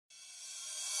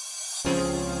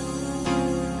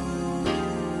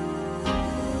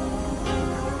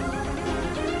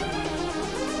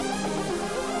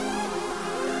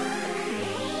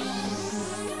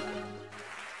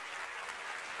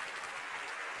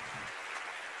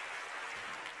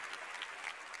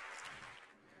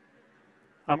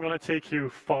I'm going to take you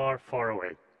far, far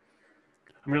away.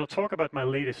 I'm going to talk about my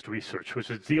latest research, which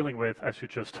is dealing with, as you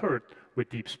just heard, with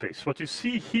deep space. What you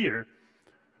see here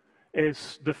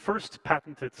is the first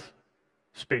patented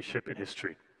spaceship in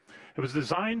history. It was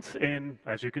designed in,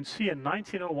 as you can see, in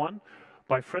 1901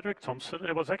 by Frederick Thompson. And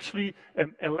it was actually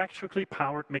an electrically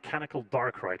powered mechanical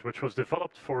dark ride, which was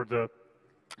developed for the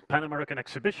Pan American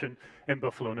Exhibition in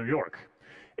Buffalo, New York.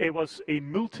 It was a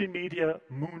multimedia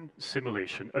moon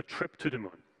simulation, a trip to the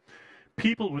moon.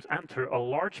 People would enter a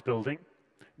large building.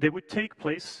 They would take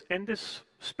place in this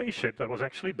spaceship that was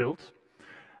actually built,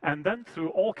 and then through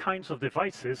all kinds of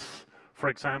devices, for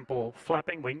example,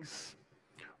 flapping wings,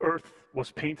 Earth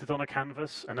was painted on a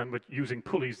canvas, and then using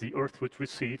pulleys, the Earth would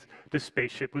recede, the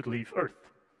spaceship would leave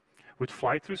Earth, would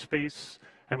fly through space,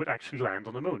 and would actually land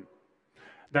on the moon.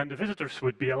 Then the visitors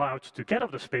would be allowed to get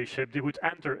off the spaceship. They would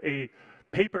enter a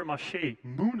papier-mâché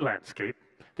moon landscape.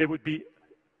 They would be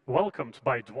welcomed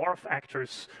by dwarf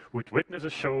actors, would witness a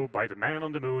show by the man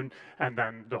on the moon, and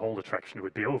then the whole attraction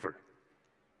would be over.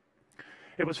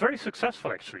 It was very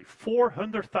successful, actually.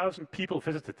 400,000 people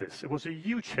visited this. It was a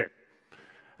huge hit.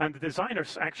 And the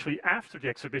designers actually, after the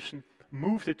exhibition,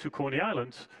 moved it to Coney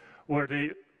Island, where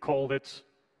they called it,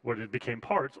 where it became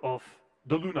part of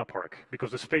the Luna Park,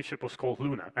 because the spaceship was called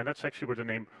Luna, and that's actually where the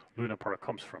name Luna Park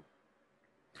comes from.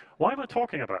 Why am I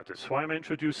talking about this? Why am I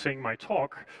introducing my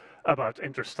talk about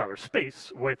interstellar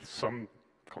space with some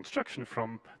construction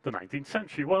from the 19th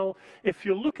century? Well, if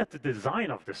you look at the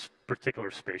design of this particular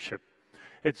spaceship,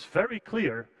 it's very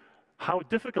clear how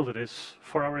difficult it is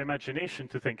for our imagination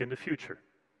to think in the future.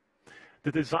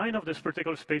 The design of this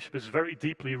particular spaceship is very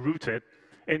deeply rooted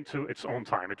into its own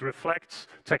time. It reflects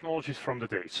technologies from the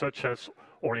day, such as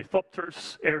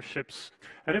ornithopters, airships.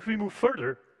 And if we move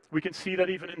further, we can see that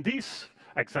even in these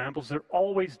examples, they're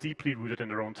always deeply rooted in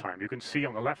their own time. You can see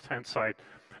on the left-hand side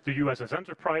the USS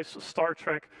Enterprise, Star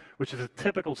Trek, which is a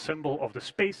typical symbol of the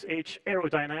space age,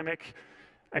 aerodynamic,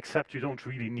 except you don't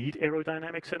really need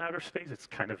aerodynamics in outer space. It's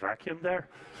kind of vacuum there.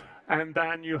 And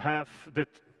then you have the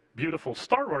beautiful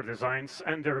Star Wars designs,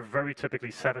 and they're very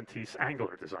typically 70s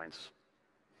angular designs.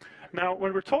 Now,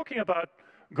 when we're talking about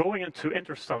going into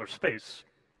interstellar space,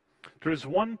 there is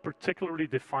one particularly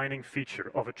defining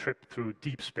feature of a trip through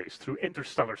deep space, through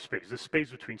interstellar space, the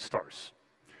space between stars.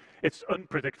 It's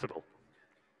unpredictable.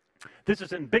 This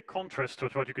is in big contrast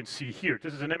with what you can see here.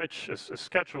 This is an image, a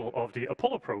schedule of the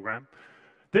Apollo program.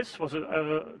 This was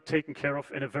taken care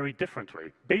of in a very different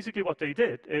way. Basically, what they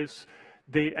did is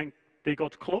they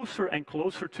got closer and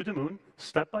closer to the moon,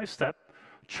 step by step,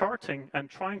 charting and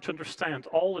trying to understand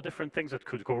all the different things that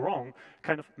could go wrong,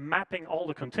 kind of mapping all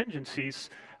the contingencies,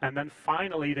 and then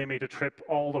finally they made a trip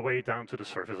all the way down to the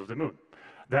surface of the moon.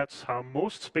 That's how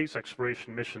most space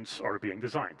exploration missions are being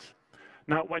designed.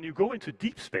 Now, when you go into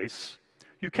deep space,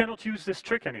 you cannot use this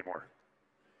trick anymore.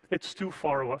 It's too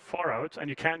far out, and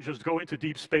you can't just go into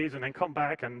deep space and then come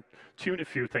back and tune a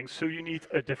few things, so you need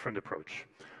a different approach.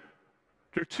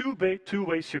 There are two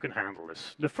ways you can handle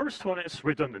this. The first one is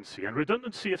redundancy, and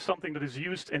redundancy is something that is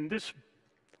used in this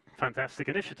fantastic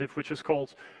initiative, which is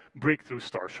called Breakthrough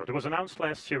Starshot. It was announced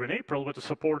last year in April with the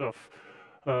support of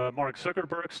Mark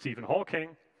Zuckerberg, Stephen Hawking.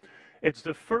 It's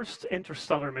the first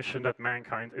interstellar mission that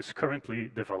mankind is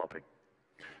currently developing.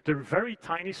 They're very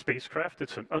tiny spacecraft.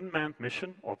 It's an unmanned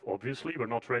mission. Obviously, we're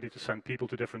not ready to send people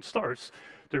to different stars.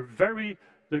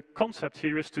 The concept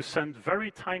here is to send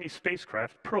very tiny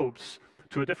spacecraft probes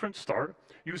to a different star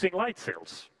using light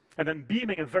sails, and then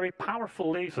beaming a very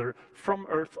powerful laser from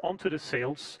Earth onto the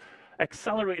sails,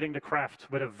 accelerating the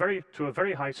craft with to a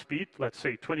very high speed, let's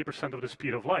say 20% of the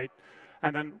speed of light,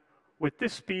 and then with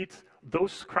this speed,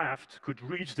 those craft could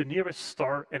reach the nearest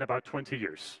star in about 20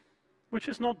 years, which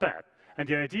is not bad. And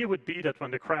the idea would be that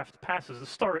when the craft passes the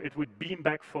star, it would beam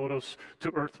back photos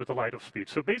to Earth with the light of speed.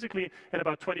 So basically, in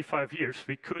about 25 years,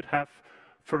 we could have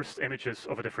first images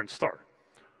of a different star.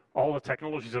 All the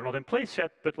technologies are not in place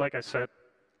yet, but like I said,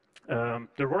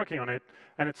 they're working on it.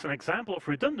 And it's an example of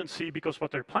redundancy, because what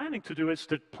they're planning to do is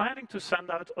they're planning to send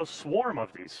out a swarm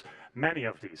of these, many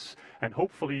of these, and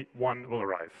hopefully one will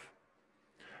arrive.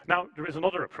 Now, there is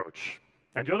another approach.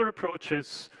 And the other approach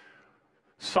is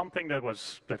something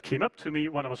that came up to me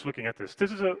when I was looking at this.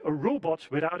 This is a robot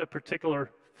without a particular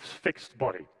fixed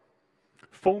body.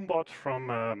 Foambot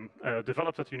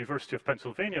developed at the University of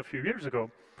Pennsylvania a few years ago.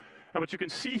 And what you can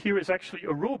see here is actually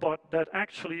a robot that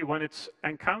actually, when it's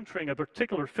encountering a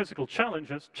particular physical challenge,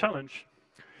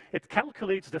 it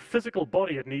calculates the physical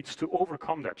body it needs to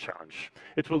overcome that challenge.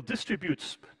 It will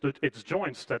distribute its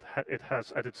joints that it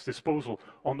has at its disposal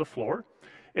on the floor.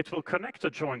 It will connect the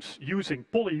joints using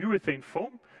polyurethane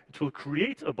foam. It will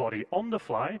create a body on the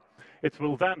fly. It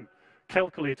will then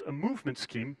calculate a movement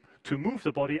scheme to move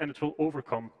the body, and it will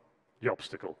overcome the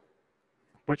obstacle,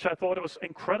 which I thought was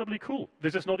incredibly cool.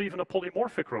 This is not even a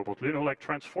polymorphic robot, you know, like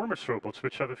Transformers robots,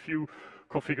 which have a few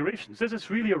configurations. This is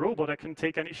really a robot that can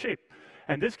take any shape.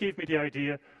 And this gave me the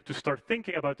idea to start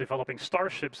thinking about developing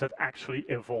starships that actually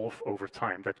evolve over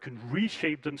time, that can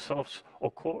reshape themselves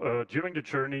during the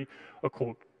journey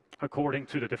according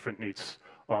to the different needs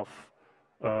of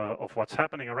what's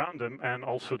happening around them, and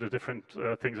also the different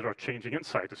things that are changing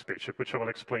inside the spaceship, which I will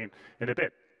explain in a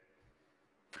bit.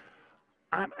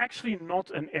 I'm actually not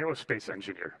an aerospace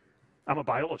engineer. I'm a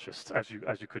biologist, as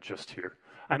you could just hear.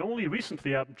 And only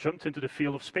recently I've jumped into the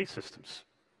field of space systems.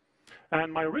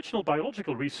 And my original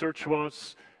biological research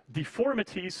was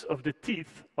deformities of the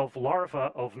teeth of larvae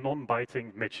of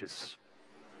non-biting midges.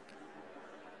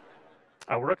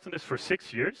 I worked on this for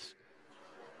 6 years.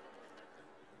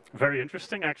 Very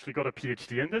interesting. I actually got a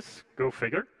PhD in this. Go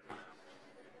figure.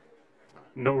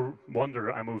 No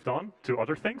wonder I moved on to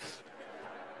other things.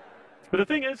 But the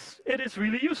thing is, it is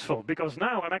really useful, because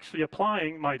now I'm actually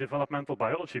applying my developmental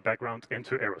biology background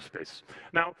into aerospace.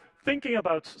 Now, thinking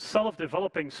about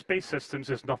self-developing space systems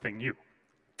is nothing new.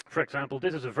 For example,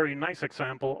 this is a very nice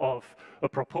example of a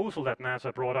proposal that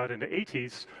NASA brought out in the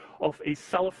 80s of a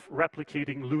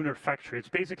self-replicating lunar factory. It's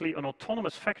basically an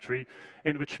autonomous factory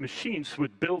in which machines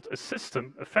would build a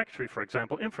system, a factory, for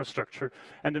example, infrastructure,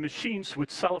 and the machines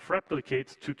would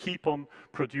self-replicate to keep on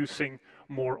producing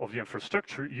more of the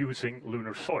infrastructure using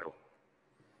lunar soil.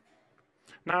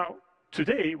 Now,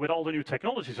 today, with all the new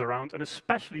technologies around, and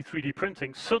especially 3D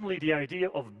printing, suddenly the idea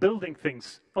of building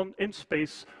things in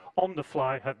space on the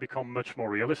fly have become much more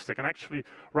realistic. And actually,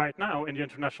 right now, in the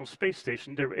International Space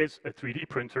Station, there is a 3D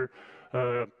printer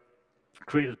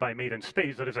created by Made in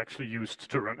Space that is actually used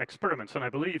to run experiments. And I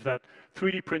believe that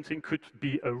 3D printing could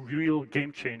be a real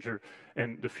game changer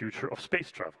in the future of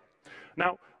space travel.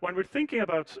 Now, when we're thinking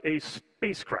about a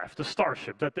spacecraft, a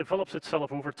Starship, that develops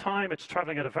itself over time, it's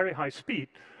traveling at a very high speed,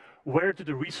 where do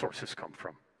the resources come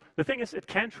from? The thing is, it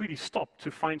can't really stop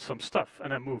to find some stuff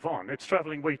and then move on. It's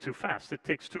traveling way too fast. It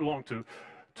takes too long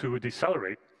to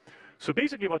decelerate. So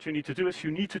basically what you need to do is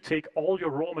you need to take all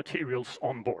your raw materials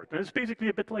on board. And it's basically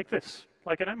a bit like this,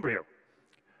 like an embryo,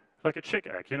 like a chick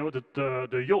egg. You know,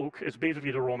 the yolk is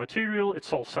basically the raw material.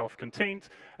 It's all self-contained,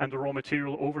 and the raw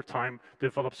material over time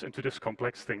develops into this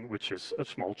complex thing, which is a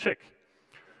small chick.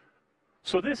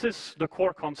 So this is the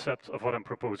core concept of what I'm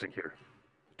proposing here.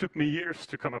 Took me years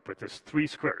to come up with this, 3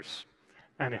 squares.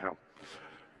 Anyhow,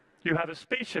 you have a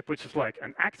spaceship which is like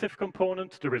an active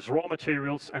component, there is raw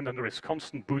materials, and then there is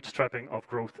constant bootstrapping of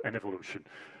growth and evolution.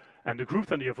 And the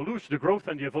growth and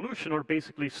the evolution are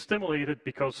basically stimulated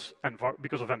because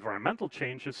of environmental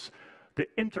changes. The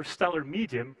interstellar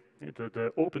medium,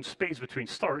 the open space between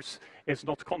stars, is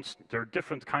not constant. There are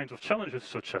different kinds of challenges,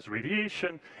 such as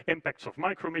radiation, impacts of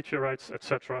micrometeorites,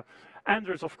 etc. And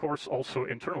there's, of course, also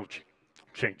internal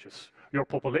changes. Your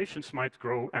populations might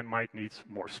grow and might need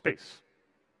more space.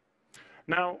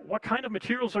 Now, what kind of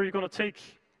materials are you going to take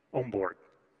on board?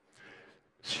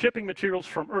 Shipping materials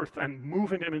from Earth and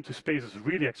moving them into space is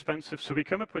really expensive, so we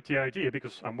come up with the idea,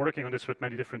 because I'm working on this with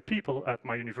many different people at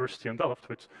my university in Delft,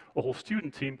 with a whole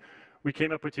student team, we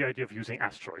came up with the idea of using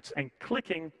asteroids and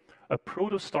clicking a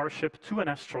proto-starship to an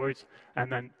asteroid,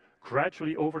 and then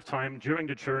gradually over time, during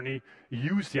the journey,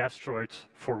 use the asteroid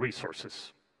for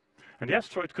resources. And the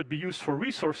asteroid could be used for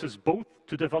resources both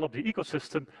to develop the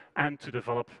ecosystem and to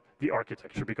develop the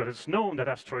architecture, because it's known that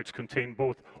asteroids contain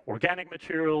both organic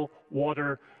material,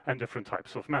 water, and different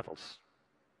types of metals.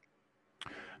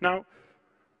 Now,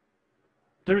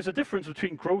 there is a difference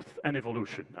between growth and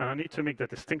evolution, and I need to make that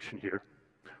distinction here.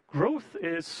 Growth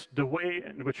is the way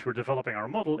in which we're developing our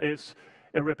model is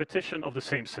a repetition of the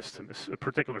same system. A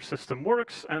particular system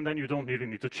works, and then you don't really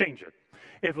need to change it.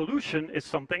 Evolution is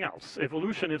something else.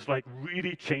 Evolution is like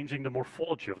really changing the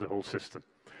morphology of the whole system.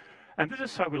 And this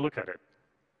is how we look at it.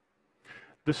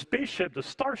 The spaceship, the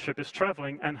Starship, is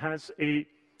traveling and has a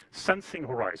sensing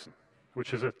horizon,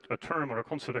 which is a term or a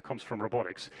concept that comes from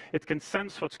robotics. It can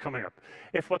sense what's coming up.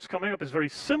 If what's coming up is very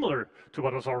similar to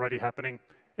what was already happening,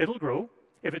 it'll grow.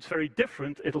 If it's very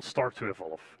different, it'll start to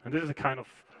evolve. And this is the kind of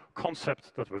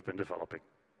concept that we've been developing.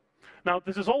 Now,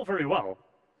 this is all very well,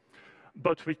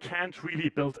 but we can't really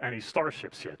build any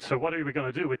starships yet. So what are we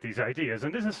going to do with these ideas?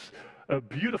 And this is a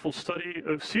beautiful study,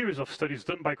 a series of studies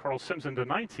done by Carl Sims in the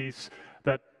 90s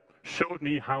that showed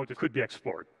me how it could be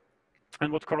explored.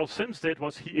 And what Carl Sims did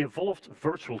was he evolved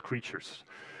virtual creatures.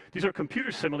 These are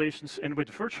computer simulations in which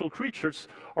virtual creatures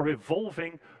are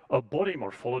evolving a body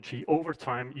morphology over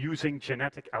time using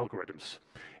genetic algorithms.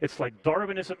 It's like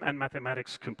Darwinism and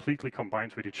mathematics completely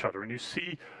combined with each other. And you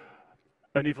see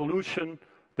an evolution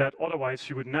that otherwise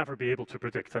you would never be able to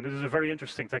predict. And this is a very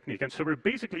interesting technique. And so we're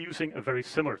basically using a very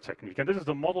similar technique. And this is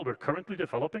the model we're currently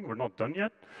developing. We're not done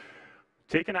yet.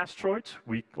 Take an asteroid.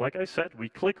 Like I said, we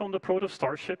click on the proto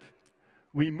Starship.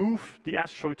 We move the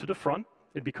asteroid to the front.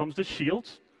 It becomes the shield.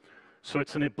 So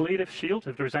it's an ablative shield.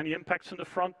 If there's any impacts in the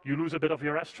front, you lose a bit of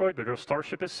your asteroid, but your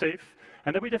Starship is safe.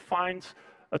 And then we defined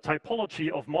a typology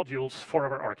of modules for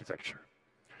our architecture.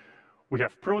 We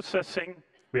have processing,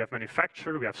 we have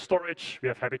manufacture, we have storage, we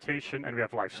have habitation, and we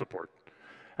have life support.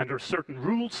 And there are certain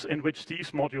rules in which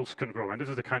these modules can grow. And this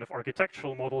is the kind of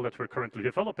architectural model that we're currently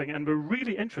developing. And we're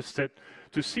really interested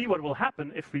to see what will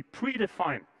happen if we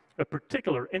predefine a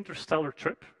particular interstellar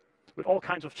trip with all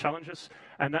kinds of challenges,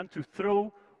 and then to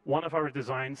throw one of our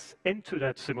designs into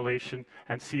that simulation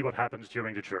and see what happens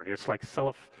during the journey. It's like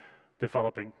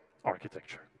self-developing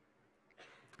architecture.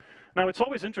 Now, it's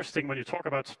always interesting when you talk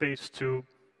about space to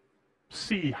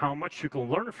see how much you can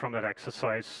learn from that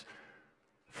exercise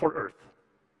for Earth.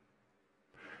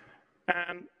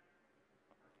 And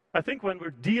I think when we're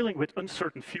dealing with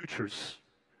uncertain futures,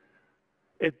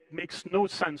 it makes no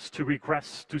sense to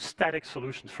regress to static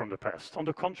solutions from the past. On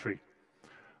the contrary,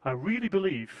 I really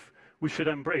believe we should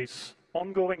embrace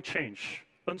ongoing change,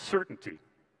 uncertainty.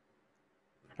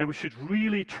 And we should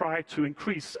really try to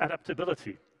increase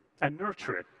adaptability and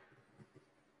nurture it.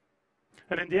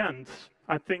 And in the end,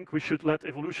 I think we should let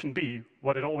evolution be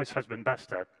what it always has been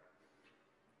best at,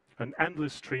 an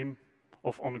endless stream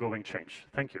of ongoing change.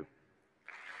 Thank you.